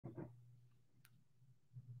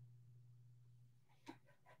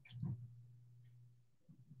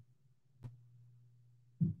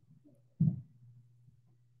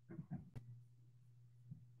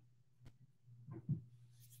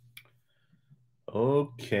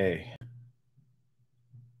Okay.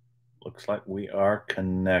 Looks like we are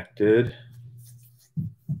connected.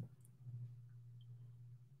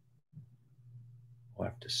 We'll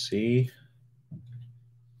have to see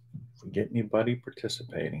if we get anybody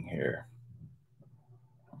participating here.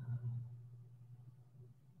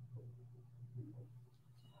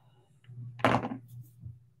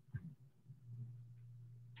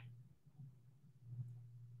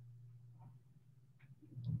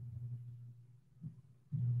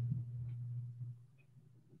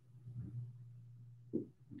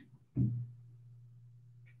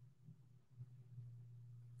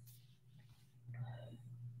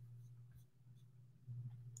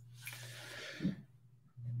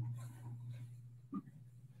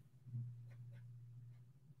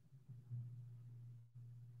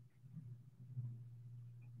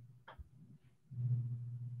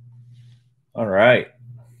 All right,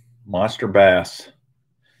 Monster Bass.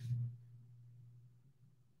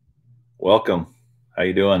 Welcome. How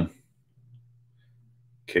you doing?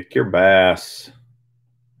 Kick your bass.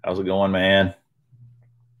 How's it going, man?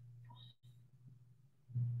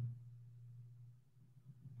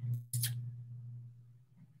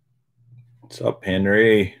 What's up,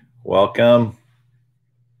 Henry? Welcome.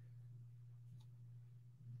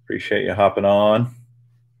 Appreciate you hopping on.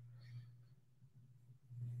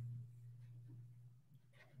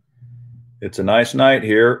 It's a nice night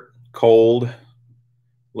here. Cold.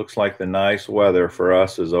 Looks like the nice weather for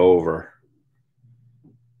us is over.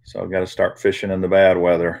 So I've got to start fishing in the bad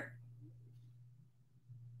weather.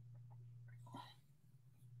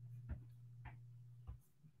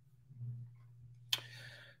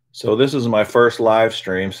 So this is my first live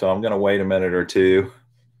stream, so I'm going to wait a minute or two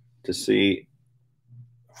to see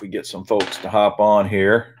if we get some folks to hop on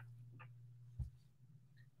here.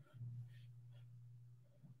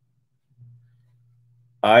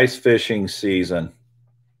 Ice fishing season.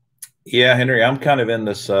 Yeah, Henry, I'm kind of in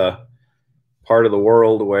this part of the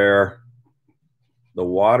world where the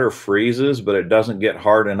water freezes, but it doesn't get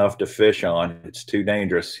hard enough to fish on. It's too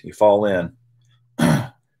dangerous. You fall in.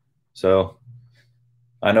 So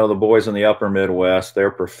I know the boys in the upper Midwest,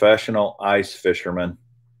 they're professional ice fishermen,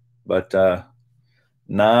 but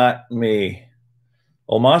not me.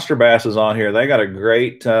 Well, Monster Bass is on here. They got a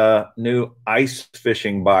great new ice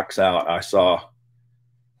fishing box out. I saw.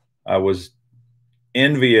 I was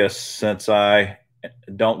envious since I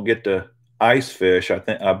don't get to ice fish. I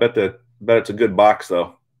bet it's a good box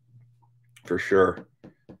though, for sure.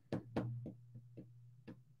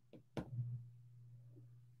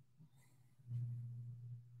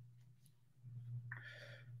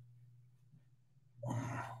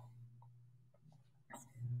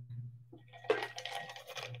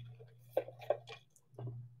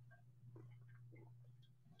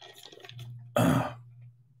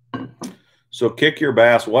 So Kick Your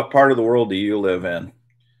Bass, what part of the world do you live in?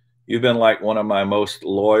 You've been like one of my most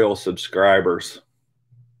loyal subscribers.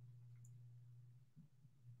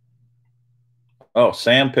 Oh,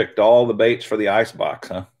 Sam picked all the baits for the ice box,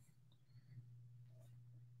 huh?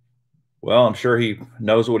 Well, I'm sure he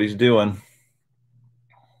knows what he's doing.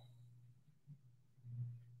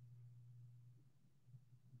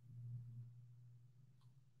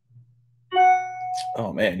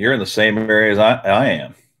 Oh man, you're in the same area as I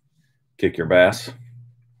am. Kick Your Bass.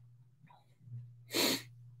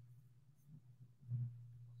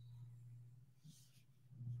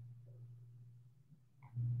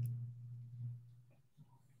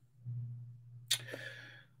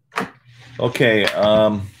 Okay,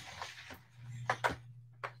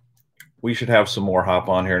 we should have some more hop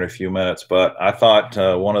on here in a few minutes, but I thought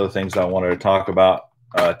one of the things I wanted to talk about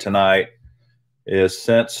tonight is,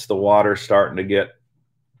 since the water's starting to get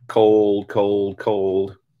cold,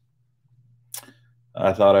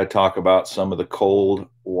 I thought I'd talk about some of the cold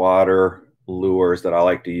water lures that I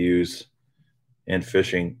like to use in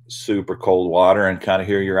fishing super cold water and kind of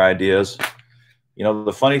hear your ideas. You know,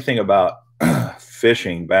 the funny thing about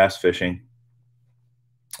fishing, bass fishing,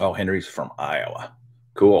 oh, Henry's from Iowa.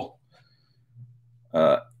 Cool.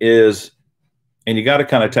 Is, and you got to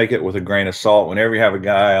kind of take it with a grain of salt whenever you have a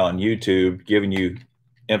guy on YouTube giving you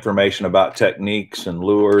information about techniques and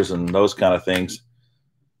lures and those kind of things.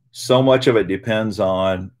 So much of it depends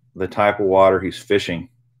on the type of water he's fishing.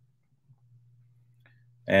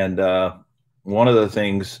 And one of the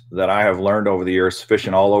things that I have learned over the years,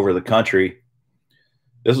 fishing all over the country,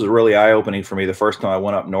 this is really eye-opening for me. The first time I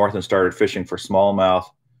went up north and started fishing for smallmouth,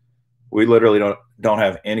 we literally don't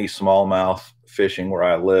have any smallmouth fishing where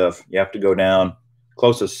I live. You have to go down.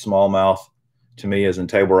 Closest smallmouth to me is in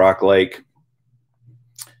Table Rock Lake.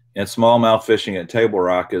 And smallmouth fishing at Table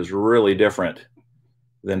Rock is really different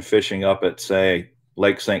than fishing up at, say,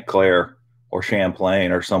 Lake St. Clair or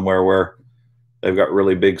Champlain or somewhere where they've got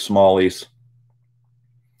really big smallies.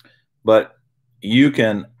 But you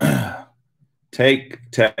can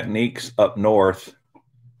take techniques up north,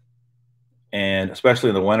 and especially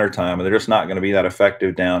in the wintertime, and they're just not going to be that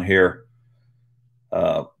effective down here.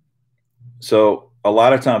 So a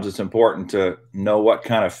lot of times it's important to know what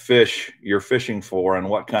kind of fish you're fishing for and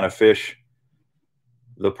what kind of fish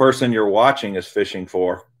the person you're watching is fishing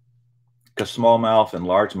for, because smallmouth and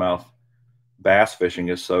largemouth bass fishing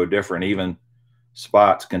is so different. Even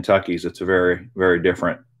spots, Kentucky's, it's very, very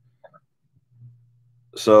different.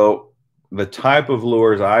 So the type of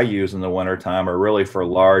lures I use in the wintertime are really for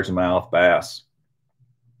largemouth bass.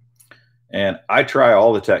 And I try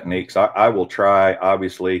all the techniques. I will try,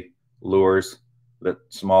 obviously, lures that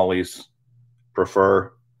smallies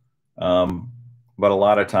prefer, but a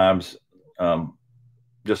lot of times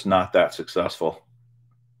just not that successful.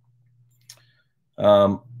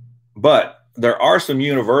 But there are some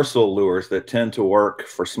universal lures that tend to work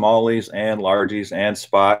for smallies and largies and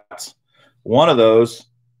spots. One of those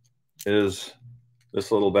is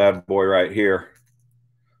this little bad boy right here.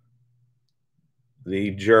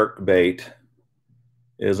 The jerk bait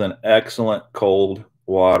is an excellent cold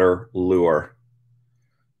water lure.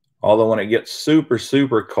 Although when it gets super,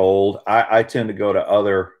 super cold, I tend to go to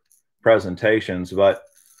other presentations, but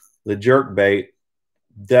the jerk bait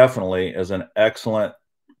definitely is an excellent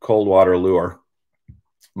cold water lure.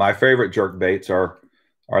 My favorite jerk baits are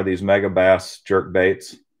these megabass jerk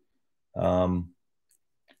baits.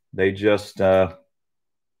 They just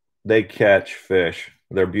they catch fish.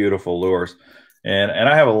 They're beautiful lures, and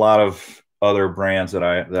I have a lot of other brands that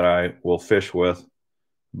I will fish with,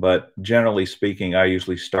 but generally speaking, I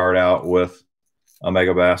usually start out with a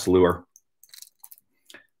megabass lure,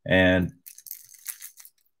 and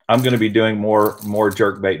I'm going to be doing more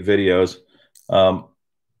jerkbait videos.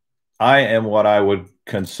 I am what I would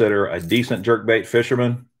consider a decent jerkbait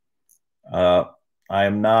fisherman. I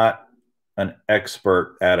am not an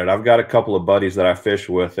expert at it. I've got a couple of buddies that I fish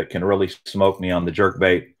with that can really smoke me on the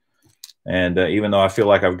jerkbait, and even though I feel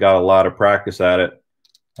like I've got a lot of practice at it,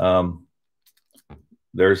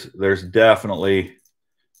 there's definitely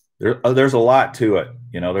there's a lot to it.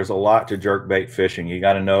 You know, there's a lot to jerkbait fishing. You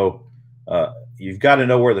got to know. You've got to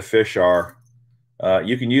know where the fish are.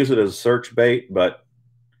 You can use it as a search bait, but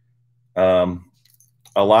a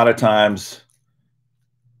lot of times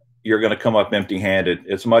you're going to come up empty-handed.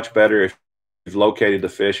 It's much better if you've located the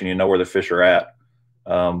fish and you know where the fish are at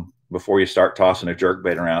before you start tossing a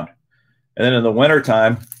jerkbait around. And then in the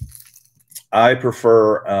wintertime, I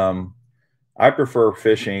prefer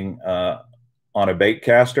fishing on a bait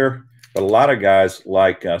caster, but a lot of guys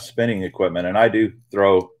like spinning equipment, and I do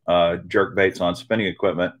throw jerk baits on spinning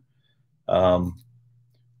equipment,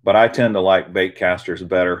 but I tend to like bait casters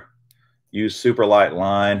better. Use super light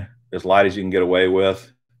line, as light as you can get away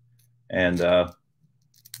with, and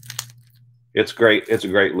it's great. It's a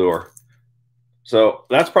great lure. So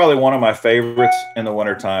that's probably one of my favorites in the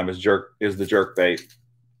wintertime is the jerk bait.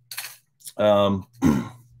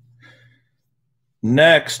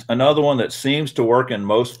 Next, another one that seems to work in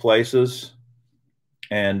most places,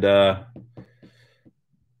 and oh,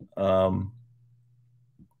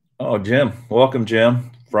 Jim, welcome,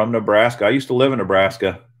 Jim, from Nebraska. I used to live in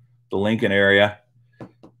Nebraska, the Lincoln area,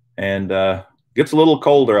 and gets a little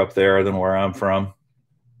colder up there than where I'm from.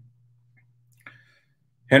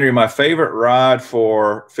 Henry, my favorite rod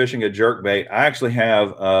for fishing a jerkbait, I actually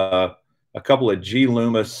have a couple of G.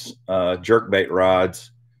 Loomis jerkbait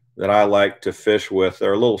rods that I like to fish with.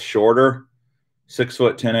 They're a little shorter, 6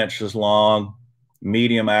 foot 10 inches long,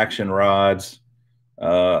 medium action rods.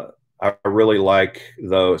 I really like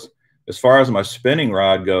those. As far as my spinning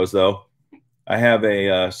rod goes, though, I have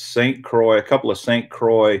a couple of St.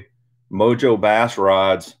 Croix Mojo bass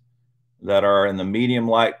rods that are in the medium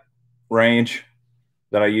light range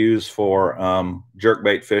that I use for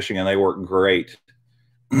jerkbait fishing, and they work great.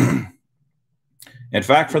 In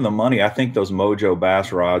fact, for the money, I think those Mojo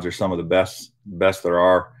bass rods are some of the best there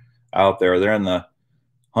are out there. They're in the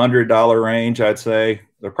 $100 range, I'd say.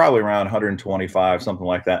 They're probably around 125, something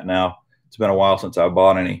like that now. It's been a while since I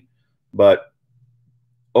bought any. But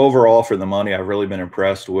overall, for the money, I've really been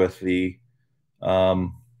impressed with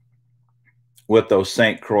with those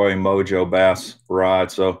St. Croix Mojo bass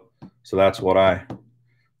rods. So that's what I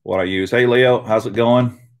use. Hey, Leo, how's it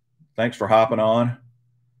going? Thanks for hopping on.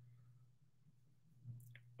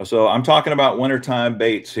 So I'm talking about wintertime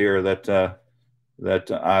baits here that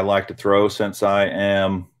I like to throw, since I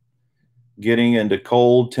am getting into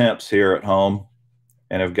cold temps here at home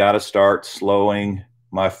and have got to start slowing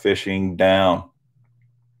my fishing down.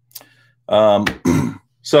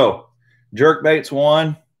 So jerkbait's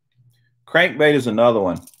one, crankbait is another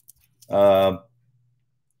one.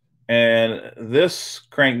 And this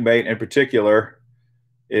crankbait in particular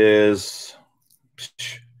it's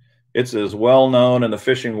as well known in the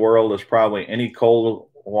fishing world as probably any cold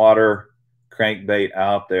water crankbait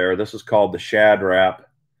out there. This is called the Shad Rap.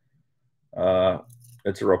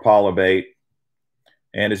 It's a Rapala bait.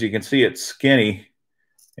 And as you can see, it's skinny,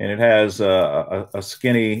 and it has a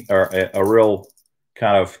skinny or a real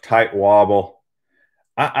kind of tight wobble.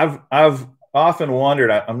 I've often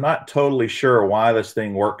wondered, I'm not totally sure why this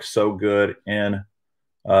thing works so good in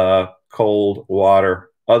cold water,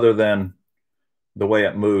 other than the way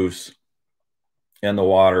it moves in the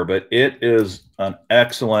water. But it is an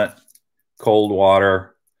excellent cold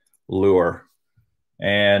water lure.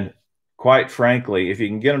 And quite frankly, if you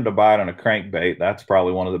can get them to bite on a crankbait, that's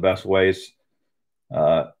probably one of the best ways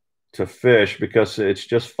to fish, because it's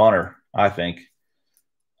just funner, I think.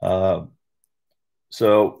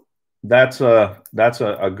 So that's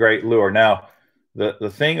a great lure. Now,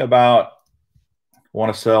 the thing about,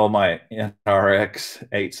 want to sell my NRX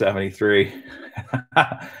 873.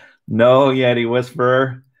 No, Yeti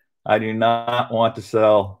Whisperer, I do not want to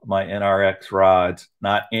sell my NRX rods,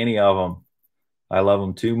 not any of them. I love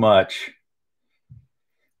them too much.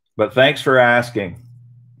 But thanks for asking.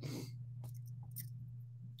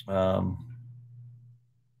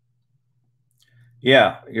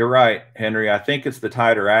 Yeah, you're right, Henry. I think it's the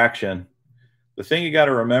tighter action. The thing you got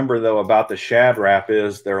to remember, though, about the Shad Rap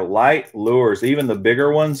is they're light lures. Even the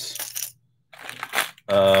bigger ones,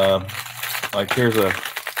 like here's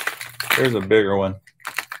a bigger one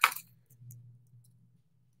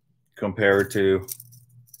compared to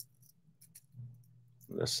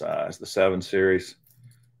this size, the 7 series.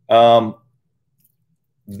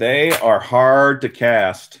 They are hard to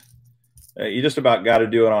cast. You just about got to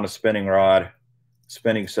do it on a spinning rod,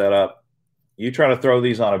 spinning setup. You try to throw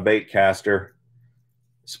these on a bait caster,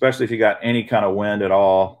 especially if you got any kind of wind at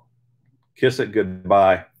all, kiss it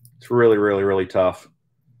goodbye. It's really, really, really tough.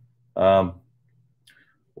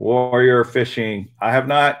 Warrior Fishing. I have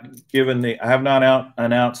not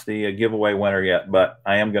announced the giveaway winner yet, but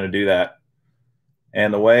I am going to do that.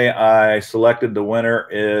 And the way I selected the winner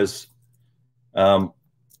is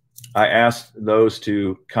I asked those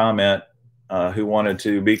to comment who wanted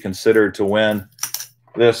to be considered to win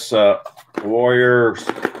this Warrior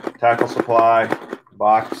Tackle Supply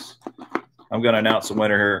box. I'm going to announce the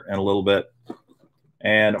winner here in a little bit.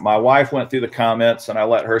 And my wife went through the comments, and I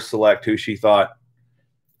let her select who she thought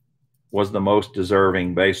was the most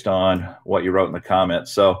deserving based on what you wrote in the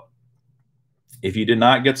comments. So if you did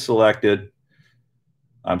not get selected,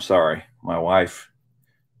 I'm sorry. It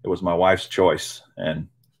was my wife's choice, and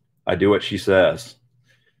I do what she says.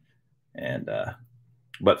 And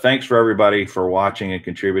but thanks for everybody for watching and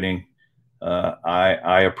contributing.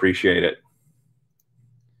 I appreciate it.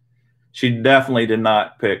 She definitely did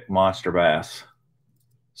not pick monster bass.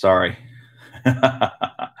 Sorry.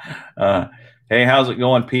 Hey, how's it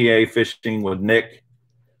going, PA Fishing with Nick?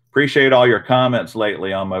 Appreciate all your comments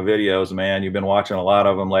lately on my videos, man. You've been watching a lot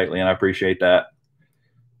of them lately, and I appreciate that.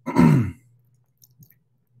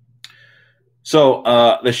 So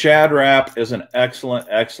the Shad Rap is an excellent,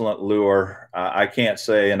 excellent lure. I can't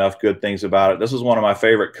say enough good things about it. This is one of my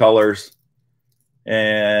favorite colors,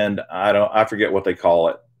 and I forget what they call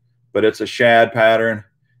it, but it's a shad pattern.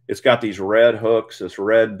 It's got these red hooks, this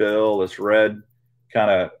red bill, this red kind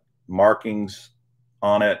of markings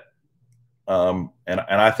on it, and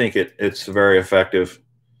I think it's very effective.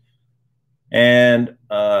 And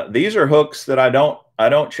these are hooks that I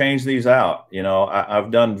don't change these out. You know,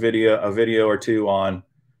 I've done a video or two on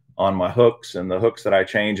my hooks and the hooks that I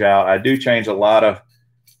change out. I do change a lot of.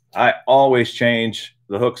 I always change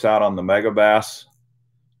the hooks out on the megabass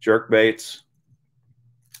jerk baits.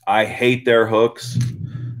 I hate their hooks.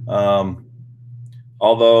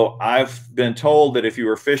 Although I've been told that if you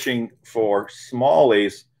were fishing for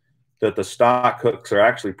smallies, that the stock hooks are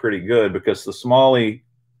actually pretty good, because the smallie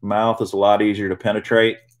mouth is a lot easier to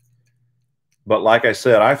penetrate. But like I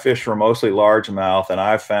said, I fish for mostly largemouth, and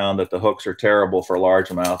I've found that the hooks are terrible for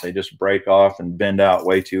largemouth. They just break off and bend out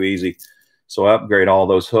way too easy. So I upgrade all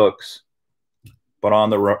those hooks. But on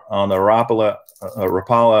the Rapala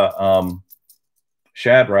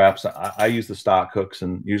Shad Raps, I use the stock hooks,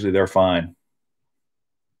 and usually they're fine.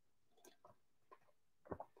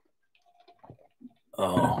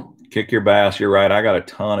 Oh, kick your bass. You're right. I got a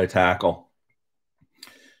ton of tackle.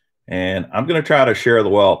 And I'm going to try to share the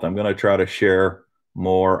wealth. I'm going to try to share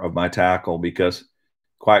more of my tackle, because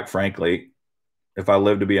quite frankly, if I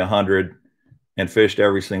live to be 100, and fished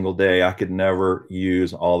every single day, I could never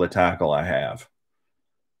use all the tackle I have.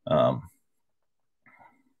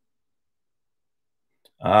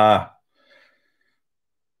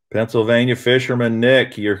 Pennsylvania fisherman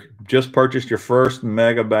Nick, you just purchased your first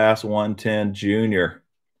megabass 110 junior.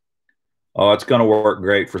 Oh, it's going to work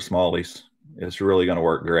great for smallies. It's really going to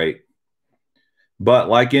work great. But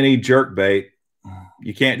like any jerk bait,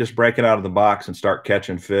 you can't just break it out of the box and start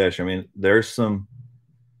catching fish. I mean, there's an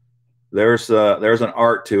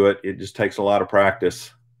art to it. It just takes a lot of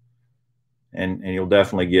practice, and you'll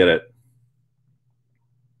definitely get it.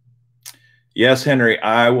 Yes, Henry,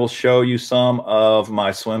 I will show you some of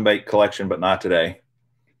my swim bait collection, but not today.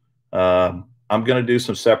 I'm going to do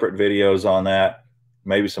some separate videos on that,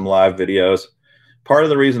 maybe some live videos. Part of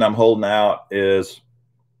the reason I'm holding out is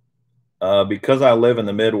because I live in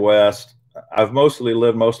the Midwest. I've mostly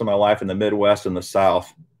lived most of my life in the Midwest and the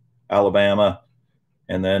South, Alabama,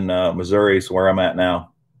 and then Missouri is where I'm at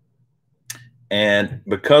now. And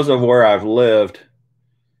because of where I've lived,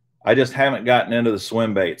 I just haven't gotten into the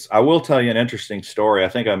swim baits. I will tell you an interesting story. I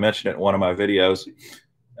think I mentioned it in one of my videos,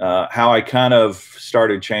 how I kind of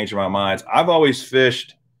started changing my minds. I've always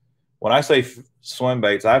fished, when I say swim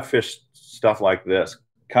baits, I've fished stuff like this.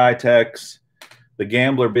 Kitex, the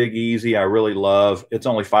Gambler Big Easy, I really love. It's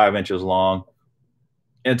only 5 inches long.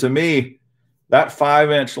 And to me, that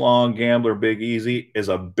 5-inch long Gambler Big Easy is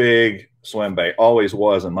a big swim bait, always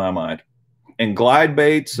was in my mind. And glide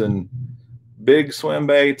baits and big swim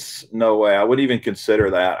baits, no way. I wouldn't even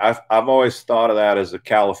consider that. I've always thought of that as a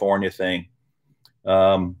California thing.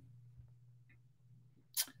 Yeah,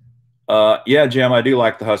 Jim, I do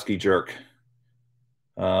like the Husky Jerk.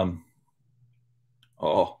 Oh,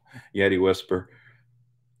 Yeti Whisper.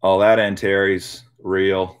 Oh, that Antares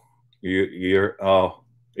reel.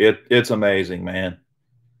 It's amazing, man.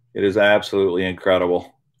 It is absolutely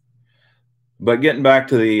incredible. But getting back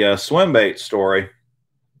to the swim bait story,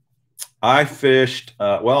 I fished.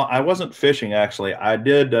 Well, I wasn't fishing actually. I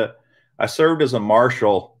served as a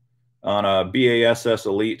marshal on a BASS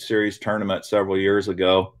Elite Series tournament several years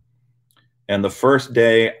ago. And the first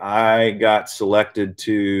day I got selected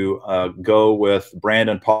to go with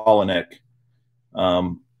Brandon Polinick,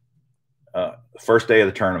 first day of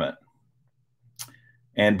the tournament.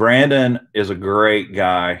 And Brandon is a great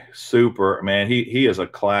guy, super, man. He is a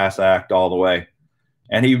class act all the way.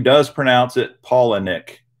 And he does pronounce it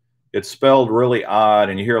Polinick. It's spelled really odd,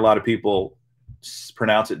 and you hear a lot of people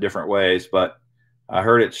pronounce it different ways, but I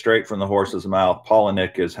heard it straight from the horse's mouth.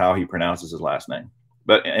 Polinick is how he pronounces his last name.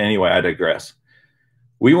 But anyway, I digress.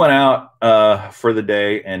 We went out for the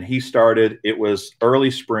day, and he started. It was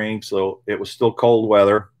early spring, so it was still cold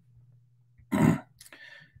weather.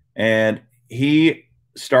 And he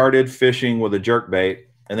started fishing with a jerkbait,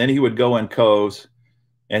 and then he would go in coves,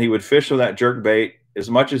 and he would fish with that jerkbait as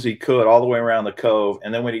much as he could all the way around the cove.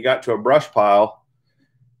 And then when he got to a brush pile,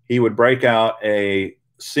 he would break out a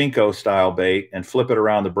Cinco style bait and flip it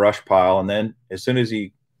around the brush pile. And then as soon as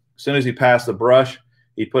he passed the brush,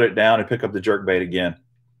 he'd put it down and pick up the jerkbait again.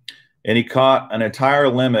 And he caught an entire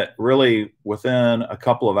limit really within a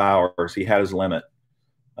couple of hours. He had his limit,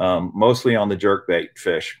 mostly on the jerkbait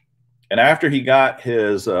fish. And after he got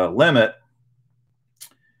his limit,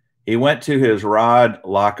 he went to his rod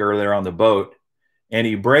locker there on the boat, and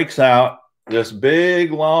he breaks out this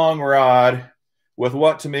big long rod with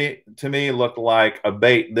what to me looked like a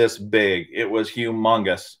bait this big. It was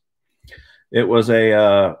humongous. It was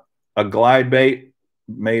a glide bait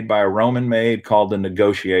made by a Roman maid called the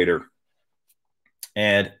Negotiator.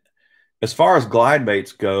 And as far as glide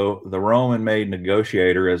baits go, the Roman maid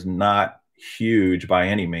Negotiator is not huge by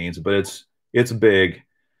any means, but it's big,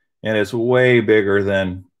 and it's way bigger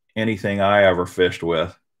than anything I ever fished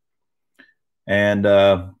with. And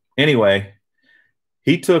anyway,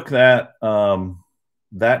 he took that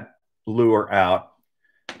that lure out,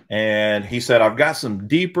 and he said, "I've got some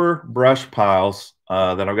deeper brush piles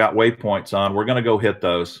that I've got waypoints on. We're going to go hit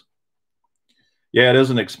those." Yeah, it is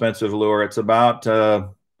an expensive lure. It's about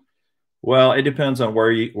well, it depends on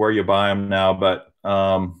where you buy them now, but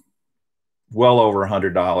well over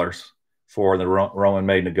 $100 for the Roman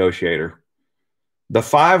maid Negotiator. The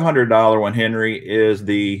 $500 one, Henry, is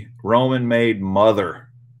the Roman maid Mother.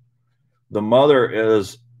 The Mother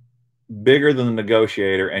is bigger than the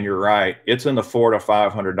Negotiator, and you're right, it's in the $400 to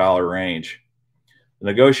 $500 range. The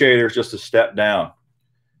Negotiator is just a step down.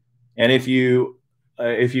 And if you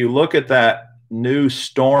look at that new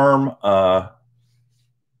Storm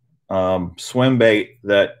swim bait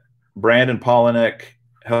that Brandon Polinick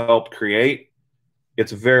helped create,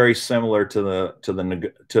 it's very similar to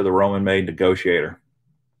the Roman maid Negotiator.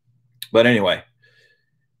 But anyway,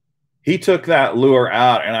 He took that lure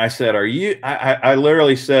out, and I said, I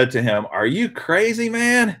literally said to him, "Are you crazy,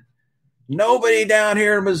 man? Nobody down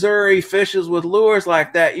here in Missouri fishes with lures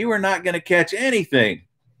like that. You are not going to catch anything."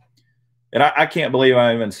 And I can't believe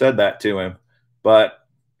I even said that to him. But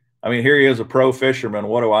I mean, here he is, a pro fisherman.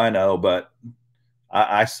 What do I know? But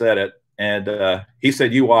I said it. And he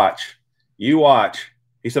said, "You watch. You watch."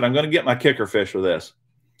 He said, "I'm going to get my kicker fish with this."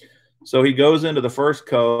 So he goes into the first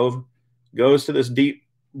cove, goes to this deep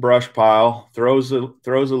brush pile, throws the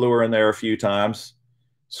lure in there a few times,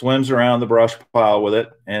 swims around the brush pile with it,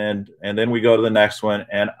 and then we go to the next one.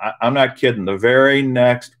 And I'm not kidding. The very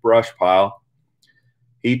next brush pile,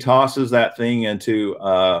 he tosses that thing into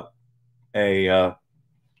a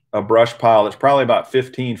brush pile that's probably about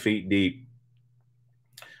 15 feet deep.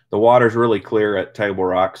 The water's really clear at Table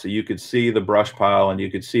Rock, so you could see the brush pile and you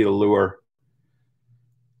could see the lure.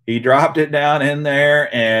 He dropped it down in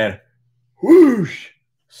there, and whoosh,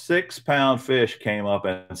 6-pound fish came up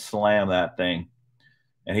and slammed that thing.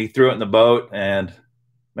 And he threw it in the boat, and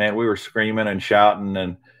man, we were screaming and shouting,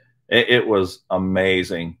 and it was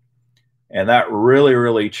amazing. And that really,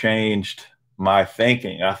 really changed my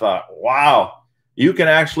thinking. I thought, wow, you can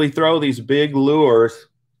actually throw these big lures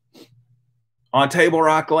on Table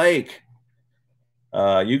Rock Lake.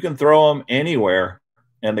 You can throw them anywhere,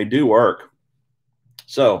 and they do work.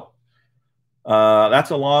 So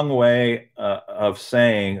that's a long way of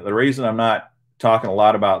saying the reason I'm not talking a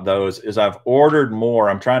lot about those is I've ordered more.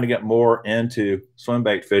 I'm trying to get more into swim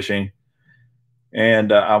bait fishing,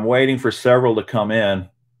 and I'm waiting for several to come in.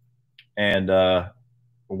 And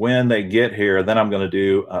when they get here, then I'm going to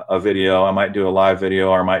do a video. I might do a live video,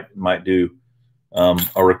 or I might do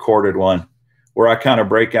a recorded one where I kind of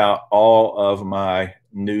break out all of my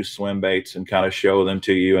new swim baits and kind of show them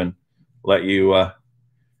to you and let you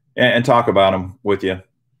and talk about them with you.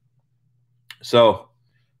 So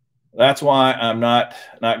that's why I'm not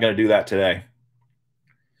going to do that today.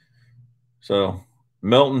 So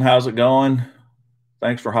Milton, how's it going?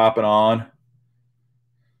 Thanks for hopping on.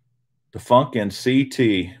 The Funkin'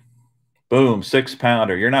 CT, boom,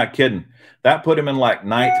 6-pounder. You're not kidding. That put him in like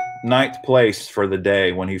ninth place for the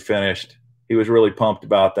day when he finished. He was really pumped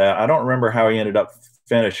about that. I don't remember how he ended up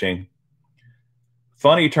finishing.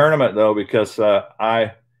 Funny tournament though, because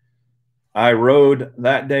I rode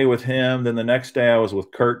that day with him. Then the next day I was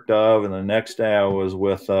with Kurt Dove, and the next day I was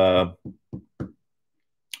with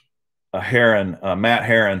Matt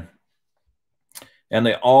Heron. And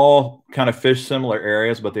they all kind of fished similar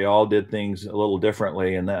areas, but they all did things a little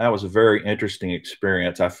differently. And that was a very interesting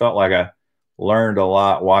experience. I felt like I learned a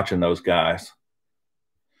lot watching those guys.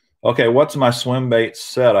 Okay, what's my swim bait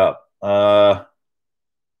setup? Where'd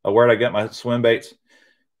I get my swim baits?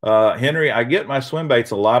 Henry, I get my swim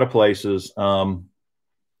baits a lot of places.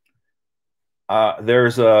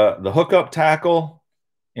 There's the Hookup Tackle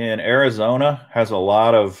in Arizona, has a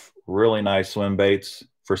lot of really nice swim baits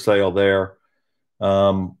for sale there.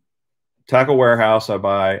 Tackle Warehouse, I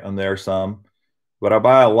buy on there some, but I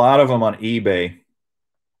buy a lot of them on eBay.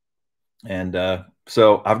 And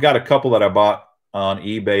so I've got a couple that I bought on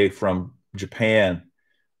eBay from Japan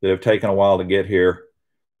that have taken a while to get here.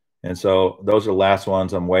 And so those are the last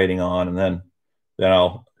ones I'm waiting on, and then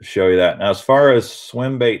I'll show you that. Now, as far as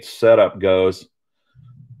swim bait setup goes,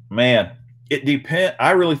 man, it depends.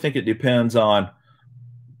 I really think it depends on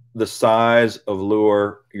the size of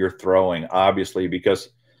lure you're throwing, obviously, because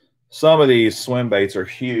some of these swim baits are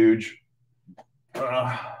huge.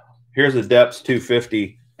 Here's a Depths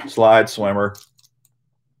 250 slide swimmer.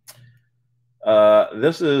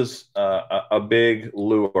 This is a big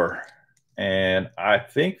lure. And I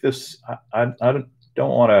think this, I don't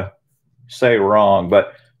want to say wrong,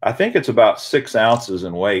 but I think it's about 6 ounces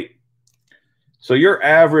in weight. So your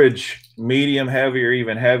average medium heavy or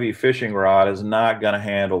even heavy fishing rod is not going to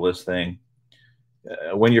handle this thing.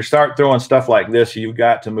 When you start throwing stuff like this, you've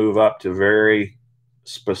got to move up to very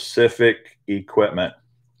specific equipment.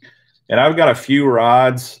 And I've got a few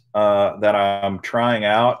rods that I'm trying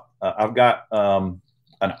out. I've got an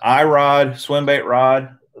iRod swim bait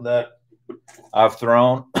rod that I've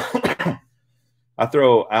thrown. I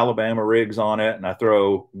throw Alabama rigs on it, and I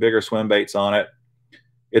throw bigger swim baits on it.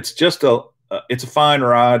 It's just it's a fine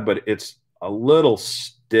rod, but it's a little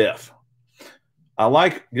stiff. I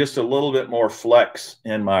like just a little bit more flex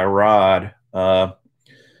in my rod.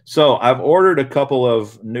 So I've ordered a couple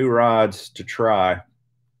of new rods to try.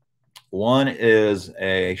 One is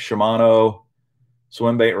a Shimano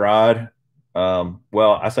swim bait rod.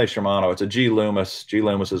 Well, I say Shimano. It's a G Loomis. G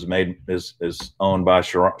Loomis is owned by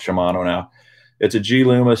Shimano now. It's a G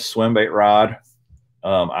Loomis swim bait rod.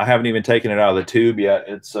 I haven't even taken it out of the tube yet.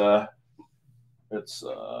 It's It's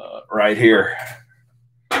right here.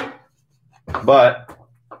 But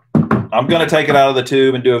I'm going to take it out of the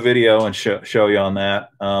tube and do a video and show you on that.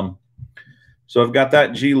 So I've got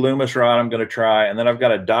that G Loomis rod I'm going to try, and then I've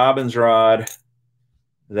got a Dobyns rod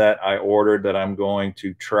that I ordered that I'm going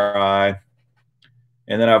to try.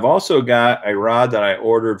 And then I've also got a rod that I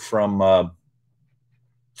ordered from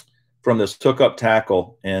this Hookup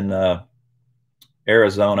Tackle in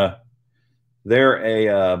Arizona. They're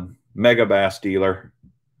a megabass dealer,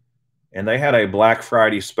 and they had a Black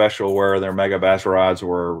Friday special where their megabass rods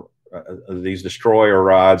were these destroyer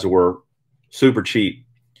rods were super cheap.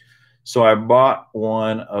 So I bought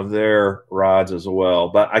one of their rods as well,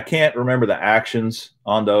 but I can't remember the actions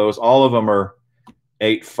on those. All of them are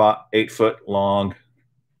 8 foot long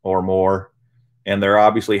or more, and they're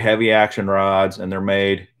obviously heavy action rods, and they're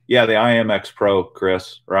made. Yeah, the IMX Pro,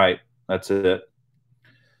 Chris. Right, that's it.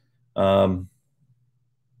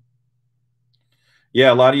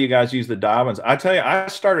 Yeah, a lot of you guys use the Dobyns. I tell you, I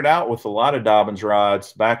started out with a lot of Dobyns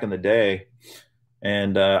rods back in the day,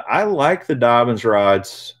 and I like the Dobyns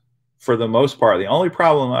rods for the most part. The only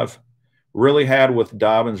problem I've really had with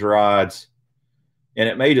Dobyns rods, and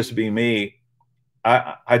it may just be me,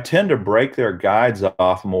 I tend to break their guides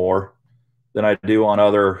off more than I do on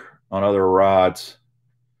other rods.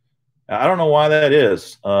 I don't know why that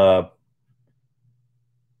is.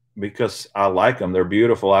 Because I like them. They're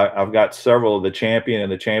beautiful. I've got several of the Champion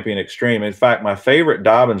and the Champion Extreme. In fact, my favorite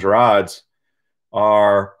Dobyns rods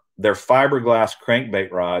are their fiberglass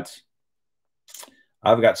crankbait rods.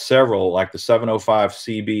 I've got several, like the 705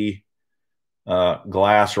 CB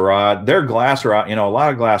glass rod. Their glass rod, you know, a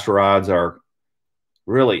lot of glass rods are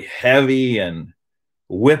really heavy and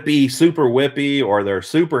whippy, super whippy, or they're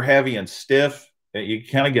super heavy and stiff. You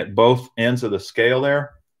kind of get both ends of the scale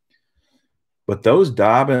there. But those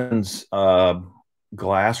Dobyns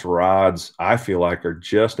glass rods, I feel like, are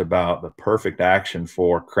just about the perfect action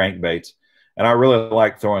for crankbaits. And I really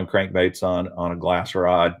like throwing crankbaits on a glass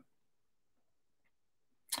rod.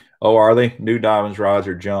 Oh, are they? New Dobyns rods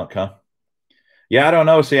are junk, huh? Yeah, I don't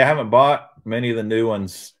know. See, I haven't bought many of the new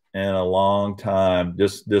ones in a long time.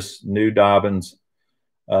 This new Dobyns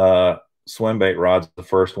swim bait rod's the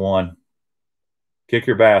first one. Kick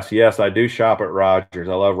your bass. Yes, I do shop at Rogers.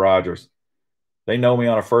 I love Rogers. They know me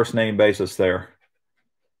on a first name basis there.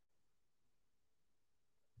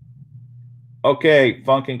 Okay,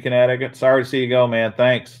 Funk in Connecticut. Sorry to see you go, man.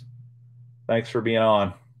 Thanks. Thanks for being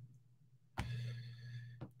on.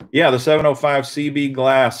 Yeah, the 705 CB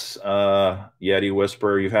glass Yeti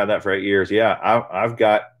Whisperer. You've had that for 8 years. Yeah, I've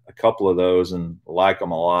got a couple of those and like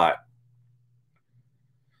them a lot.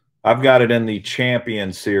 I've got it in the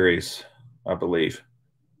Champion series, I believe.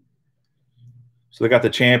 So they got the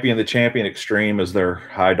Champion Extreme is their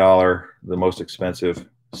high dollar, the most expensive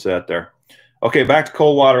set there. Okay, back to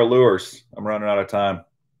cold water lures. I'm running out of time.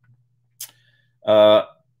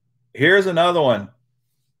 Here's another one.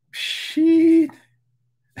 Sheet.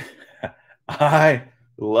 I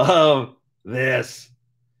love this.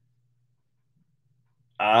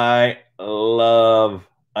 I love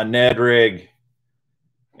a Ned rig.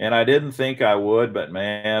 And I didn't think I would, but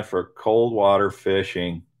man, for cold water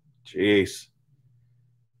fishing, geez.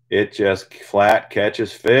 It just flat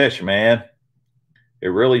catches fish, man. It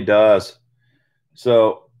really does.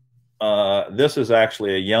 So this is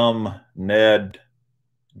actually a Yum Ned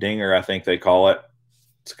Dinger, I think they call it.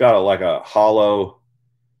 It's got like a hollow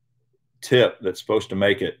tip that's supposed to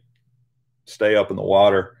make it stay up in the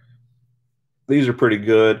water. These are pretty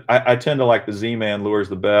good. I tend to like the Z-Man lures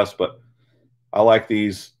the best, but I like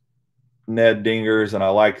these Ned Dingers, and I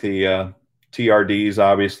like the TRDs,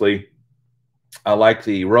 obviously. I like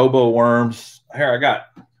the Robo Worms. Here, I got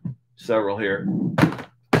several here.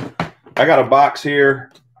 I got a box here.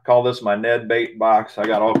 I call this my Ned bait box. I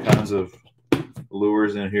got all kinds of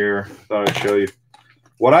lures in here. I thought I'd show you.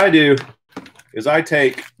 What I do is I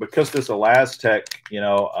take, because this Elastec, you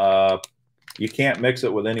know, you can't mix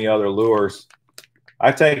it with any other lures.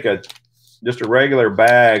 I take just a regular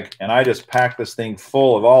bag, and I just pack this thing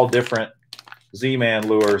full of all different Z-Man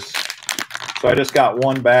lures. So I just got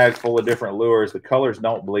one bag full of different lures. The colors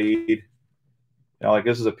don't bleed. You know, like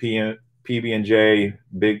this is a PB&J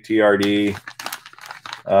big TRD.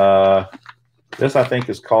 This I think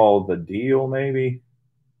is called the Deal, maybe.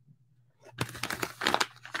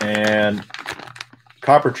 And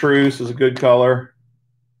Copper Truce is a good color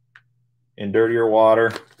in dirtier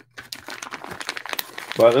water.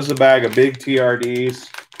 But this is a bag of big TRDs.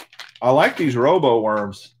 I like these Robo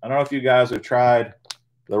Worms. I don't know if you guys have tried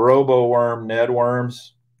the Robo Worm Ned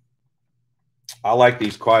worms. I like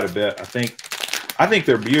these quite a bit. I think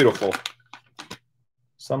they're beautiful.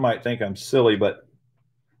 Some might think I'm silly, but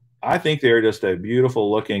I think they're just a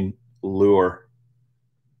beautiful looking lure.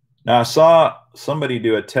 Now I saw somebody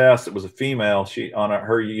do a test. It was a female. She on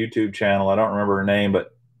her YouTube channel. I don't remember her name,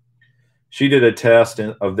 but she did a test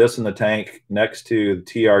of this in the tank next to the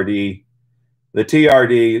TRD. The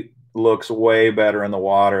TRD looks way better in the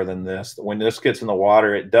water than this. When this gets in the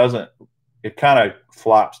water, it doesn't. It kind of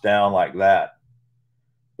flops down like that,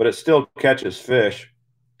 but it still catches fish.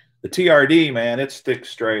 The TRD, man, it sticks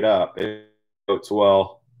straight up. It floats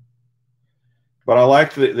well. But I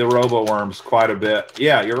like the robo worms quite a bit.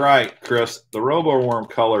 Yeah, you're right, Chris. The robo worm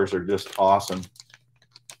colors are just awesome.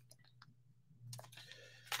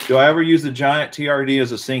 Do I ever use the giant TRD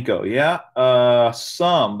as a Senko? Yeah,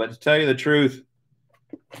 some. But to tell you the truth,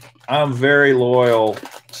 I'm a very loyal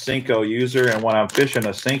Senko user. And when I'm fishing a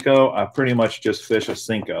Senko, I pretty much just fish a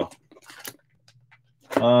Senko.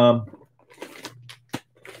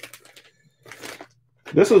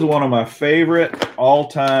 This is one of my favorite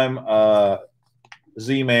all-time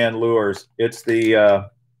Z-Man lures. It's the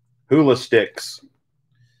hula sticks.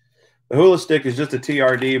 The hula stick is just a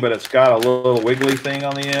TRD, but it's got a little wiggly thing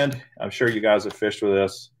on the end. I'm sure you guys have fished with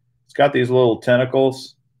this. It's got these little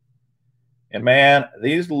tentacles. And man,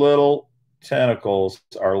 these little tentacles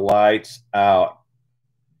are lights out.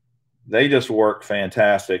 They just work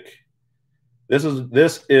fantastic. This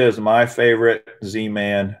is my favorite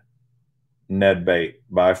Z-Man Ned bait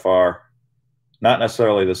by far. Not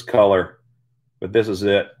necessarily this color, but this is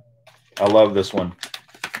it. I love this one.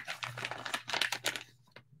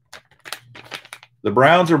 The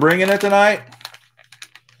Browns are bringing it tonight.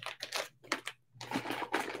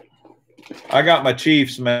 I got my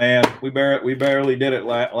Chiefs, man. We barely did it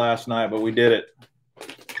last night, but we did it.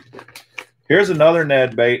 Here's another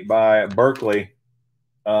Ned bait by Berkeley.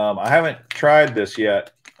 I haven't tried this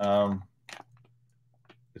yet.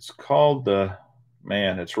 It's called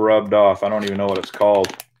it's rubbed off. I don't even know what it's called.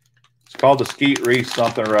 It's called the Skeet Reef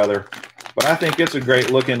something or other. But I think it's a great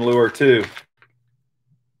looking lure too.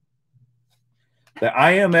 The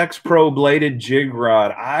IMX Pro bladed jig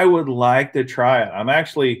rod. I would like to try it. I'm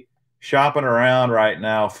actually shopping around right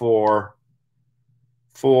now for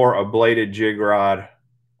a bladed jig rod.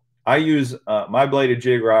 I use my bladed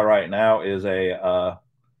jig rod right now is a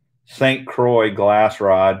St. Croix glass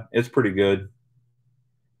rod. It's pretty good.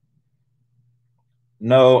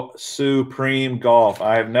 No, Supreme Golf.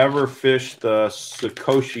 I have never fished the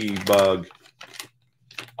Sakoshi bug.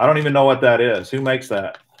 I don't even know what that is. Who makes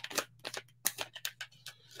that?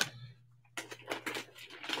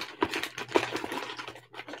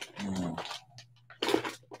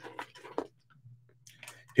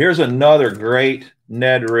 Here's another great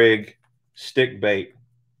Ned rig stick bait.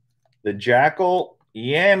 The Jackal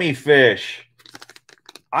Yammy fish.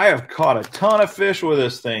 I have caught a ton of fish with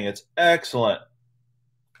this thing. It's excellent.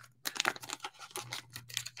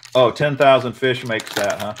 Oh, 10,000 fish makes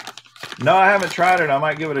that, huh? No, I haven't tried it. I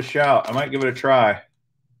might give it a shout. I might give it a try.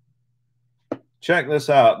 Check this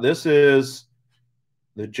out. This is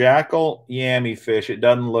the Jackal Yammy fish. It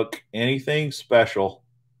doesn't look anything special,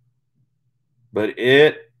 but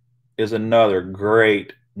it is another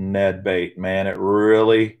great Ned bait, man. It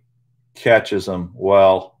really catches them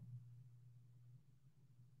well.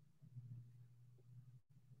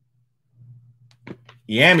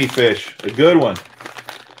 Yammy fish, a good one.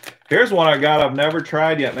 Here's one I got I've never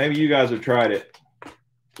tried yet. Maybe you guys have tried it.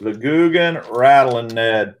 The Guggen Rattling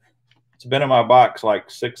Ned. It's been in my box like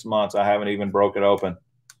 6 months. I haven't even broke it open.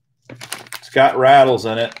 It's got rattles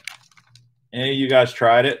in it. Any of you guys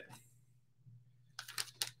tried it?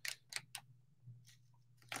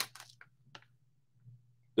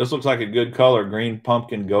 This looks like a good color, green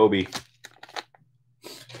pumpkin goby.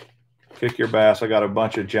 Kick your bass. I got a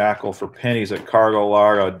bunch of Jackal for pennies at Cargo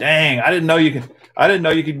Largo. Dang, I didn't know you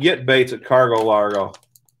could get baits at Cargo Largo.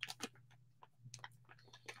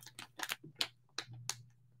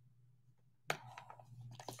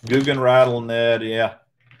 Guggen Rattle Ned, yeah.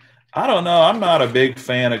 I don't know. I'm not a big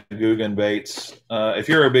fan of Guggen baits. If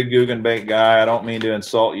you're a big Guggen bait guy, I don't mean to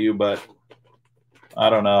insult you, but I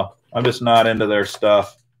don't know. I'm just not into their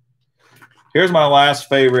stuff. Here's my last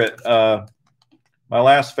favorite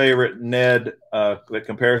Ned that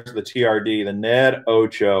compares to the TRD, the Ned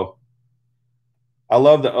Ocho. I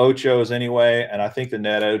love the Ochos anyway, and I think the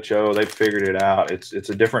Ned Ocho, they've figured it out. It's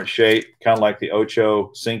a different shape, kind of like the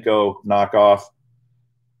Ocho Cinco knockoff.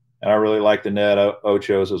 And I really like the Ned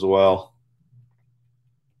Ochos as well.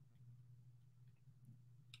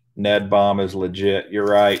 Ned Bomb is legit. You're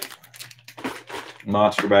right.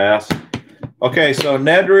 Monster bass. Okay, so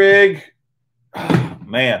Ned rig.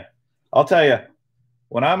 Man, I'll tell you,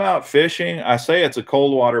 when I'm out fishing, I say it's a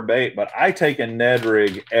cold water bait, but I take a Ned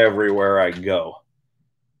rig everywhere I go.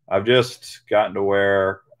 I've just gotten to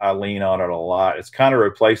where I lean on it a lot. It's kind of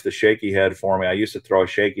replaced the shaky head for me. I used to throw a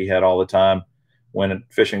shaky head all the time when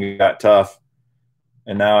fishing got tough,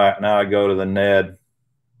 and now I go to the Ned.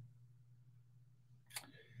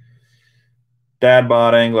 Dad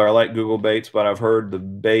bod angler. I like Google baits, but I've heard the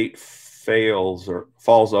bait fails or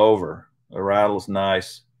falls over. The rattle's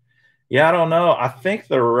nice. Yeah, I don't know. I think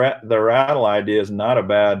the rattle idea is not a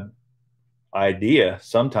bad idea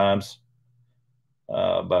sometimes.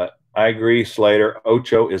 But I agree, Slater.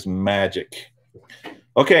 Ocho is magic.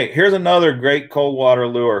 Okay, here's another great cold water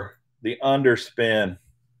lure, the underspin.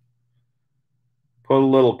 Put a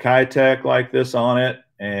little Kitech like this on it,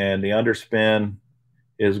 and the underspin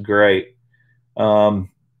is great. But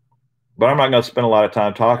I'm not going to spend a lot of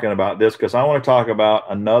time talking about this because I want to talk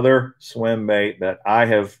about another swim bait that I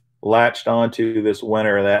have latched onto this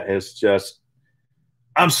winter that is just,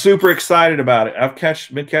 I'm super excited about it. I've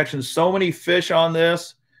been catching so many fish on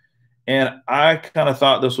this, and I kind of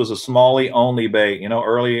thought this was a smallie only bait. You know,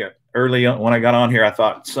 early when I got on here,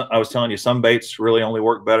 I was telling you some baits really only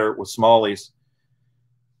work better with smallies,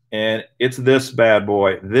 and it's this bad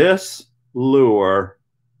boy. This lure,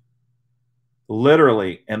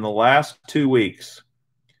 literally in the last 2 weeks,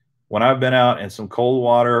 when I've been out in some cold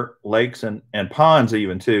water lakes and ponds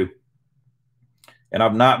even too, and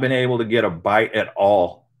I've not been able to get a bite at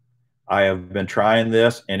all. I have been trying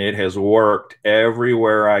this, and it has worked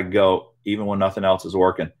everywhere I go, even when nothing else is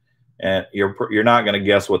working. And you're not going to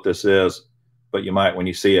guess what this is, but you might when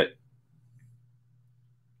you see it.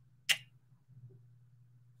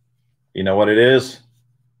 You know what it is?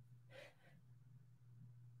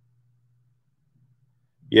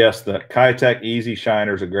 Yes, the Kitech Easy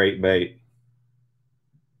Shiner is a great bait.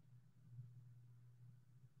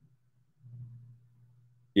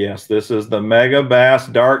 Yes, this is the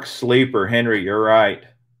Megabass Dark Sleeper. Henry, you're right.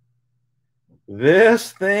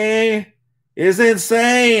 This thing is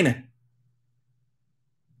insane.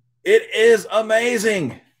 It is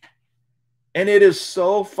amazing. And it is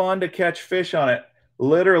so fun to catch fish on it.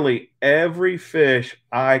 Literally every fish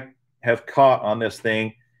I have caught on this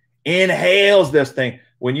thing inhales this thing.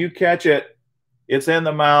 When you catch it, it's in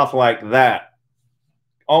the mouth like that.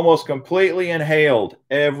 Almost completely inhaled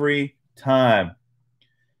every time.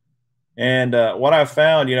 And what I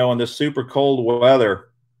found, you know, in this super cold weather,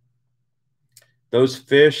 those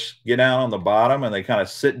fish get out on the bottom and they kind of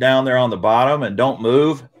sit down there on the bottom and don't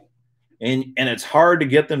move. And it's hard to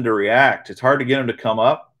get them to react. It's hard to get them to come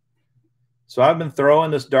up. So I've been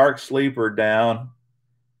throwing this Dark Sleeper down,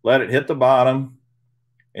 let it hit the bottom,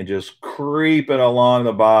 and just creep it along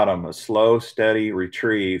the bottom, a slow, steady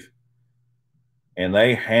retrieve. And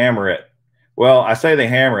they hammer it. Well, I say they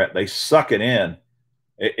hammer it. They suck it in.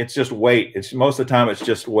 It's just weight. It's most of the time it's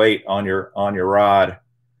just weight on your rod.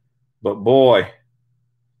 But boy,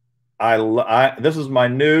 this is my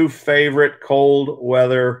new favorite cold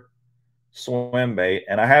weather swim bait,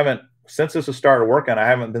 and I haven't, since this has started working, I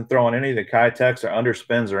haven't been throwing any of the Kitechs or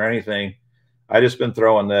underspins or anything. I just been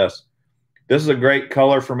throwing this. This is a great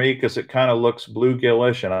color for me because it kind of looks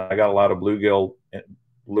bluegillish, and I got a lot of bluegill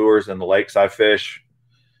lures in the lakes I fish.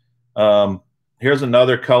 Here's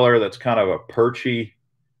another color that's kind of a perchy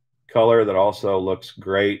color that also looks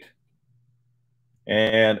great.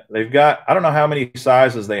 And they've got, I don't know how many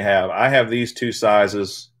sizes they have. I have these two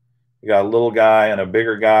sizes. You got a little guy and a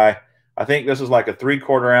bigger guy. I think this is like a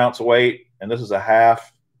 3/4 ounce weight, and this is a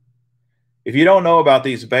half. If you don't know about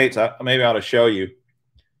these baits, maybe I ought to show you.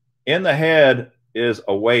 In the head is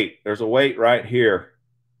a weight. There's a weight right here,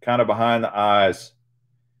 kind of behind the eyes.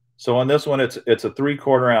 So on this one, it's a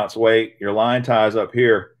 3/4 ounce weight. Your line ties up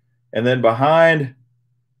here. And then behind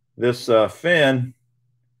this fin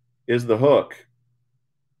is the hook.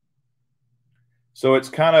 So it's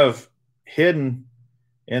kind of hidden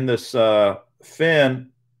in this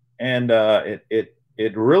fin, and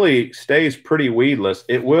it really stays pretty weedless.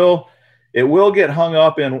 It will get hung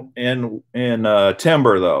up in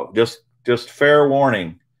timber though. Just fair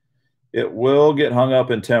warning. It will get hung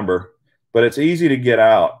up in timber, but it's easy to get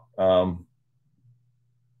out.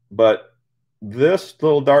 But this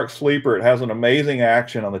little Dark Sleeper, it has an amazing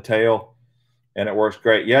action on the tail, and it works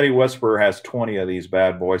great. Yeti Whisperer has 20 of these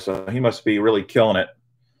bad boys, so he must be really killing it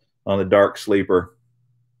on the Dark Sleeper.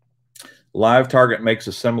 Live Target makes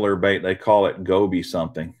a similar bait. They call it Goby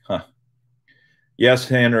something. Huh. Yes,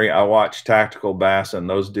 Henry, I watch Tactical Bass, and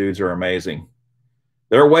those dudes are amazing.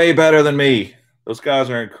 They're way better than me. Those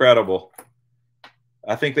guys are incredible.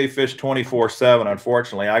 I think they fish 24/7.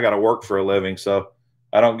 Unfortunately, I got to work for a living, so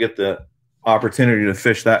I don't get the opportunity to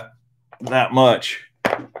fish that much.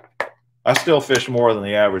 I still fish more than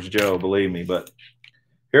the average Joe, believe me. But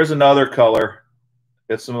here's another color.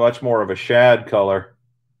 It's much more of a shad color,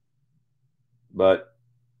 but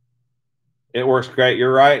it works great.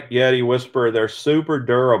 You're right, Yeti Whisperer. They're super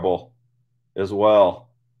durable as well.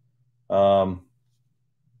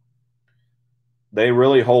 They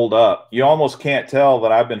really hold up. You almost can't tell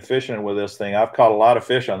that I've been fishing with this thing. I've caught a lot of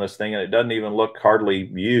fish on this thing, and it doesn't even look hardly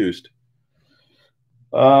used.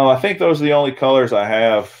 I think those are the only colors I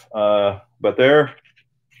have. But they're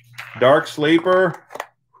Dark Sleeper.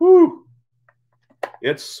 Whew.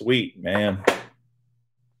 It's sweet, man.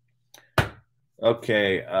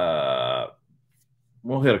 Okay.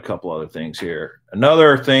 We'll hit a couple other things here.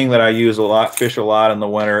 Another thing that I use a lot, fish a lot in the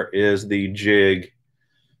winter, is the jig.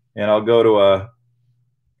 And I'll go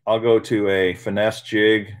to a finesse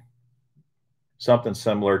jig, something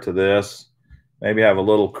similar to this. Maybe have a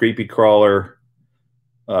little creepy crawler,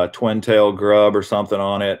 twin tail grub or something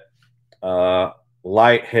on it.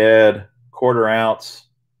 Light head, 1/4 ounce,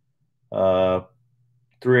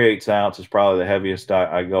 3/8 ounce is probably the heaviest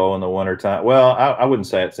I go in the wintertime. Well, I wouldn't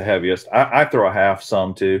say it's the heaviest. I throw a half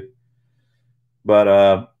some too.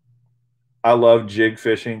 But I love jig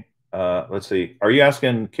fishing. Let's see. Are you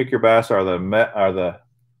asking Kick Your Bass, are the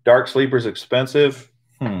Dark Sleepers expensive?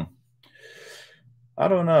 I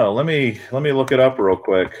don't know. Let me look it up real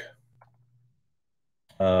quick.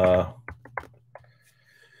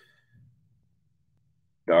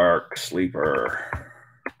 Dark Sleeper.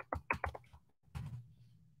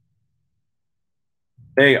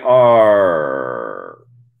 They are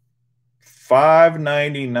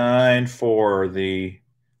 $5.99 for the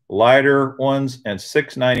lighter ones and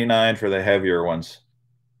 $6.99 for the heavier ones.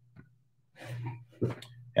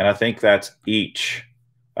 And I think that's each.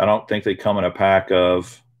 I don't think they come in a pack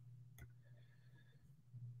of,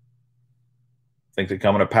 I think they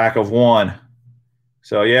come in a pack of one.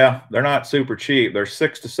 So yeah, they're not super cheap. They're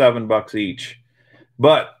 $6 to $7 each.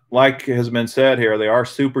 But like has been said here, they are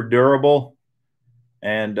super durable.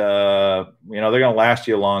 And, you know, they're going to last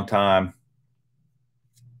you a long time.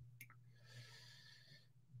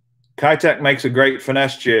 Kitech makes a great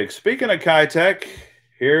finesse jig. Speaking of Kitech,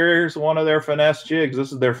 here's one of their finesse jigs.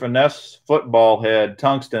 This is their finesse football head,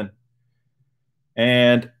 tungsten.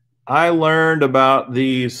 And I learned about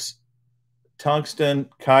these tungsten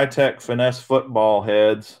Kitech finesse football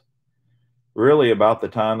heads really about the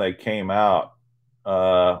time they came out.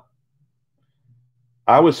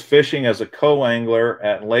 I was fishing as a co-angler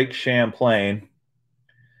at Lake Champlain,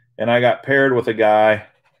 and I got paired with a guy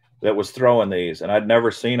that was throwing these, and I'd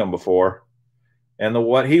never seen them before. And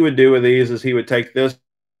what he would do with these is he would take this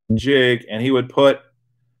jig and he would put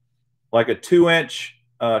like a 2-inch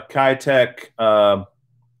Kitech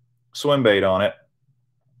swim bait on it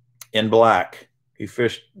in black. He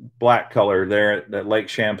fished black color there at Lake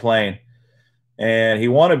Champlain, and he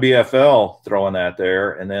won a BFL throwing that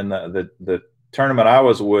there. And then the tournament I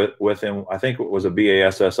was with him, I think it was a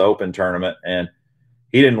BASS Open tournament, and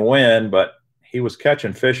he didn't win, but he was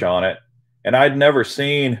catching fish on it. And I'd never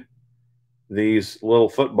seen these little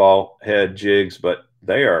football head jigs, but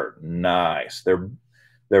they are nice. They're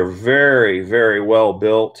very, very well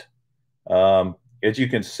built. As you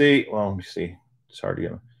can see, well, let me see. It's hard to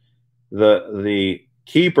get them. The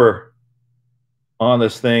keeper on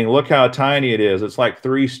this thing, look how tiny it is. It's like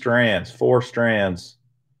 4 strands.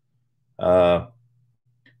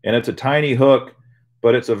 And it's a tiny hook,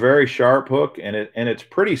 but it's a very sharp hook, and it's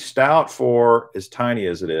pretty stout for as tiny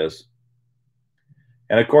as it is.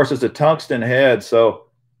 And of course, it's a tungsten head, so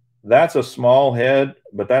that's a small head,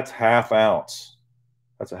 but that's 1/2 ounce.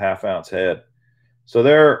 That's a 1/2 ounce head. So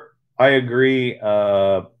there, I agree.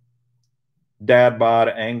 Dad bod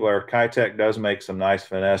angler, Kitech does make some nice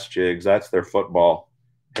finesse jigs. That's their football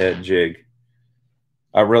head jig.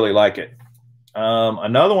 I really like it.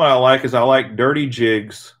 Another one I like is I like Dirty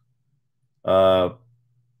Jigs.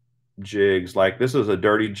 Jigs, like this is a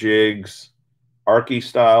Dirty Jigs Arky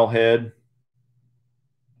style head.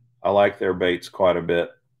 I like their baits quite a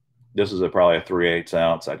bit. This is probably a 3/8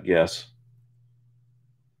 ounce, I'd guess.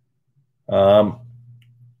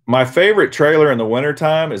 My favorite trailer in the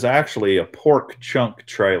wintertime is actually a pork chunk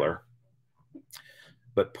trailer.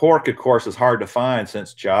 But pork, of course, is hard to find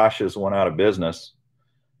since Josh has went out of business.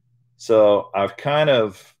 So I've kind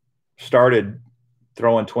of started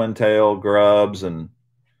throwing twin tail grubs and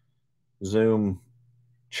zoom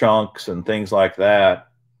chunks and things like that.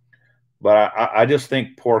 But I just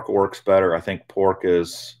think pork works better. I think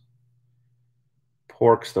pork's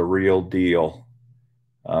the real deal.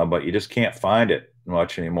 But you just can't find it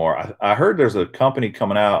much anymore. I heard there's a company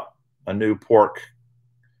coming out, a new pork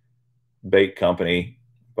bait company,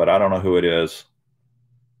 but I don't know who it is.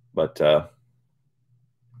 But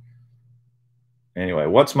anyway,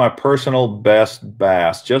 what's my personal best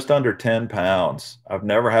bass? Just under 10 pounds. I've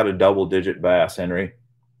never had a double-digit bass, Henry.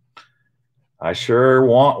 I sure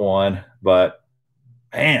want one, but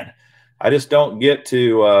man, I just don't get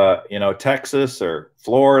to, Texas or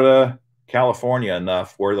Florida, California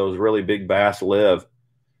enough where those really big bass live.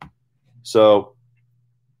 So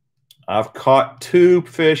I've caught 2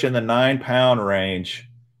 fish in the 9-pound range.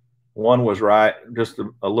 One was right, just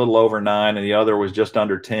a little over 9, and the other was just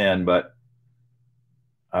under 10, but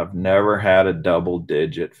I've never had a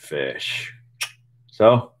double-digit fish.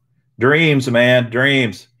 So dreams, man,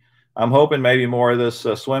 dreams. I'm hoping maybe more of this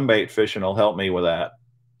swim bait fishing will help me with that.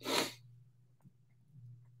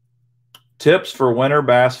 Tips for winter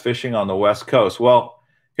bass fishing on the West Coast. Well,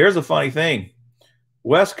 here's a funny thing.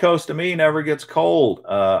 West Coast to me never gets cold.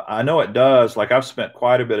 I know it does. Like I've spent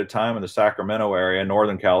quite a bit of time in the Sacramento area,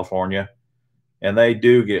 Northern California, and they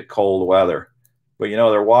do get cold weather. But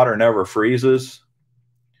their water never freezes.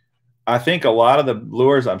 I think a lot of the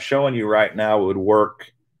lures I'm showing you right now would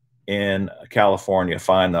work in California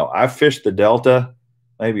fine, though. I've fished the Delta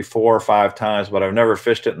maybe 4 or 5 times, but I've never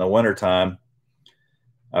fished it in the wintertime.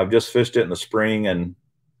 I've just fished it in the spring,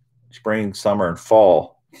 summer, and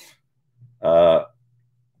fall.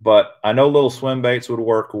 But I know little swim baits would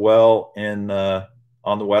work well on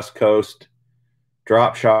the West Coast.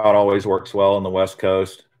 Drop shot always works well on the West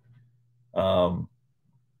Coast.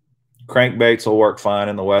 Crankbaits will work fine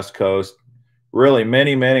in the West Coast. Really,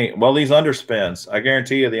 well, these underspins, I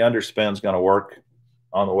guarantee you the underspin's going to work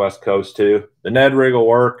on the West Coast too. The Ned rig will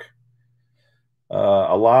work.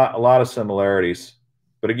 A lot of similarities.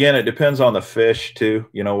 But again, it depends on the fish too,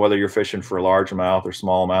 whether you're fishing for largemouth or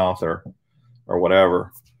smallmouth or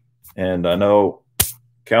whatever. And I know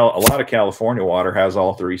a lot of California water has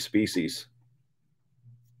all 3 species.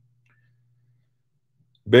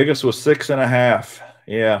 Biggest was 6.5.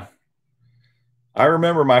 Yeah. I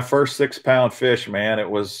remember my first 6-pound fish, man. It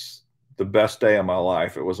was the best day of my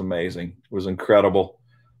life. It was amazing. It was incredible.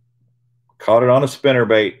 Caught it on a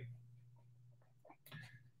spinnerbait.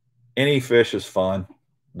 Any fish is fun.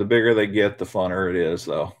 The bigger they get, the funner it is,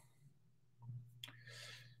 though.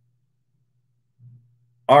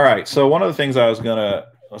 All right. So one of the things I was gonna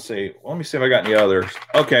let me see if I got any others.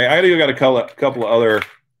 Okay, I got a couple of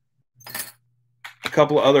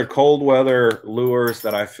other cold weather lures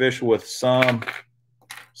that I fish with some.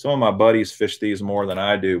 Some of my buddies fish these more than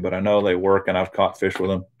I do, but I know they work, and I've caught fish with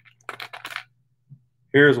them.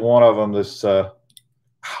 Here's one of them. This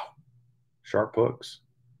sharp hooks.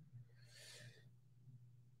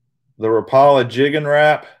 The Rapala Jig and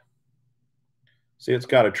Wrap. See, it's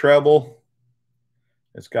got a treble.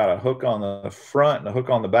 It's got a hook on the front and a hook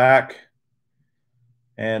on the back.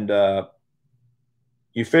 And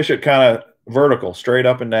you fish it kind of vertical, straight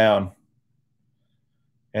up and down.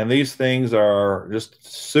 And these things are just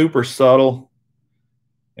super subtle.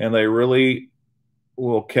 And they really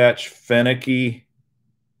will catch finicky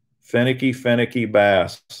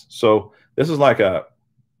bass. So this is like a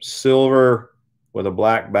silver with a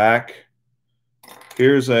black back.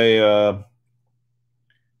 Here's more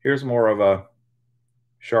of a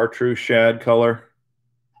chartreuse shad color.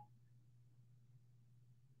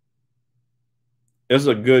 This is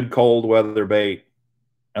a good cold weather bait.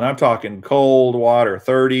 And I'm talking cold water,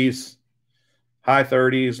 30s, high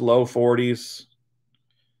 30s, low 40s.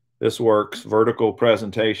 This works. Vertical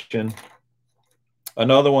presentation.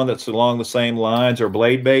 Another one that's along the same lines are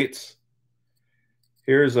blade baits.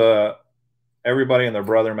 Here's everybody and their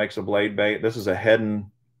brother makes a blade bait. This is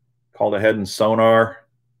called a Hedden sonar.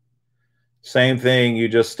 Same thing. You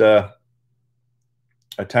just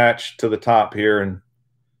attach to the top here and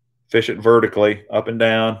fish it vertically up and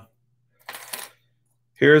down.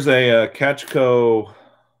 Here's a Catchco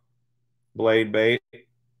blade bait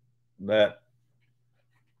that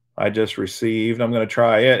I just received. I'm going to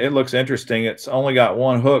try it. It looks interesting. It's only got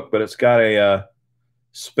 1 hook, but it's got a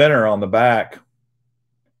spinner on the back.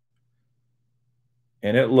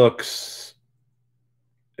 And it looks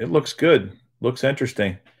good. Looks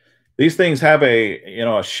interesting. These things have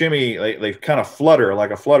a shimmy. They kind of flutter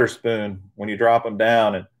like a flutter spoon when you drop them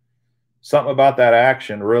down, and something about that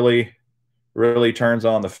action really turns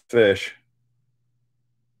on the fish.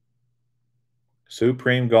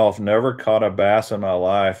 Supreme Golf, never caught a bass in my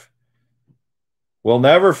life. Well,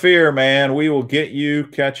 never fear, man. We will get you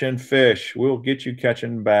catching fish. We'll get you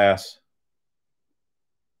catching bass.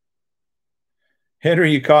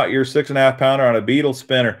 Henry, you caught your 6.5 pounder on a beetle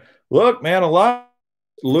spinner. Look, man, a lot of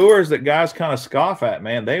lures that guys kind of scoff at,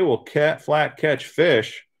 man, they will flat catch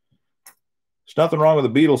fish. There's nothing wrong with a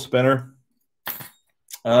beetle spinner.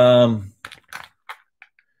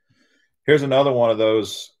 Here's another one of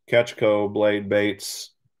those Ketchco blade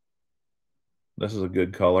baits. This is a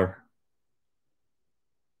good color.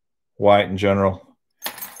 White in general.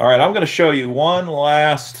 All right, I'm going to show you one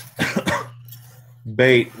last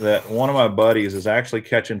bait that one of my buddies is actually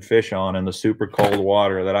catching fish on in the super cold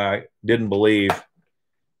water that I didn't believe,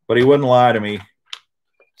 but he wouldn't lie to me.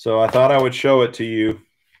 So I thought I would show it to you.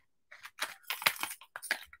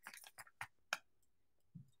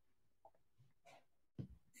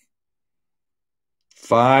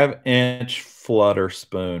 Five-inch flutter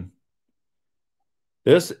spoon.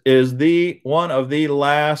 This is one of the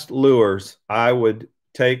last lures I would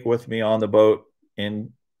take with me on the boat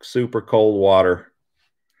in super cold water.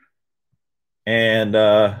 And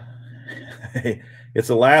it's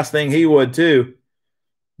the last thing he would too.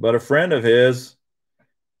 But a friend of his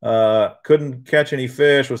couldn't catch any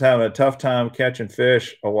fish, was having a tough time catching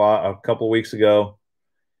fish a couple weeks ago,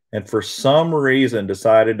 and for some reason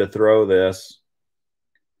decided to throw this,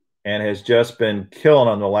 and has just been killing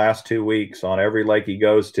them the last 2 weeks on every lake he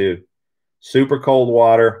goes to. Super cold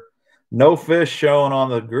water, no fish showing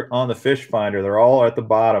on the fish finder. They're all at the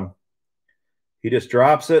bottom. He just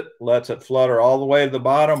drops it, lets it flutter all the way to the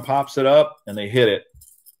bottom, pops it up, and they hit it.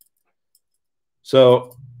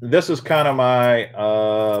 So this is kind of my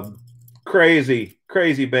crazy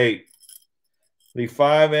bait, the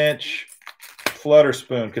 5-inch flutter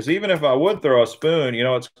spoon. Because even if I would throw a spoon, you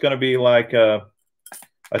know, it's going to be like a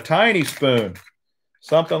tiny spoon,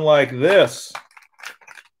 something like this.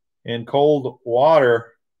 In cold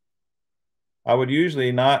water, I would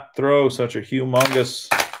usually not throw such a humongous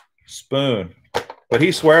spoon, but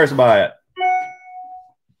he swears by it.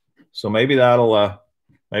 So maybe that'll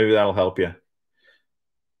help you.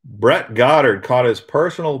 Brett Goddard caught his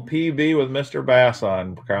personal PB with Mr. Bass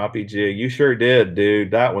on crappie jig. You sure did,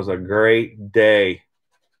 dude. That was a great day,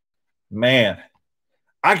 man.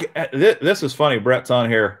 This is funny. Brett's on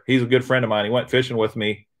here. He's a good friend of mine. He went fishing with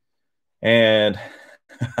me, and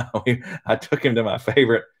I took him to my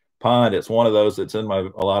favorite pond. It's one of those that's in a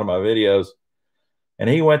lot of my videos. And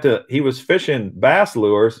he was fishing bass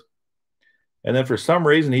lures, and then for some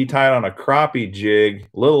reason he tied on a crappie jig,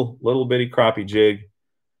 little bitty crappie jig,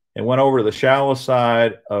 and went over to the shallow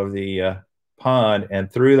side of the pond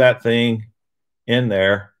and threw that thing in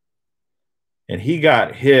there. And he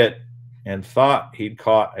got hit and thought he'd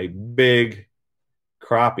caught a big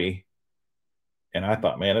crappie. And I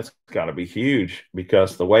thought, man, it's got to be huge,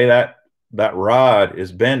 because the way that rod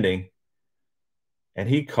is bending. And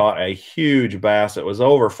he caught a huge bass. It was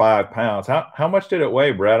over 5 pounds. How much did it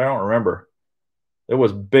weigh, Brett? I don't remember. It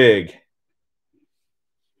was big.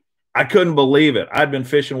 I couldn't believe it. I'd been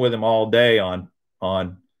fishing with him all day on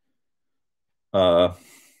what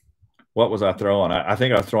was I throwing? I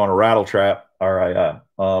think I was throwing a rattle trap, or a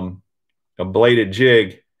bladed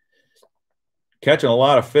jig, catching a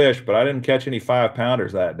lot of fish, but I didn't catch any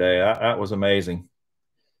 5-pounders that day. That was amazing.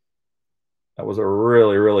 That was a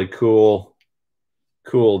really cool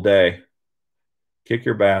day. Kick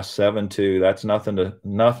your bass 7.2. That's nothing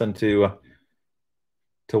to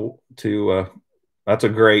that's a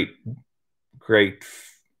great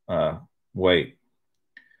weight.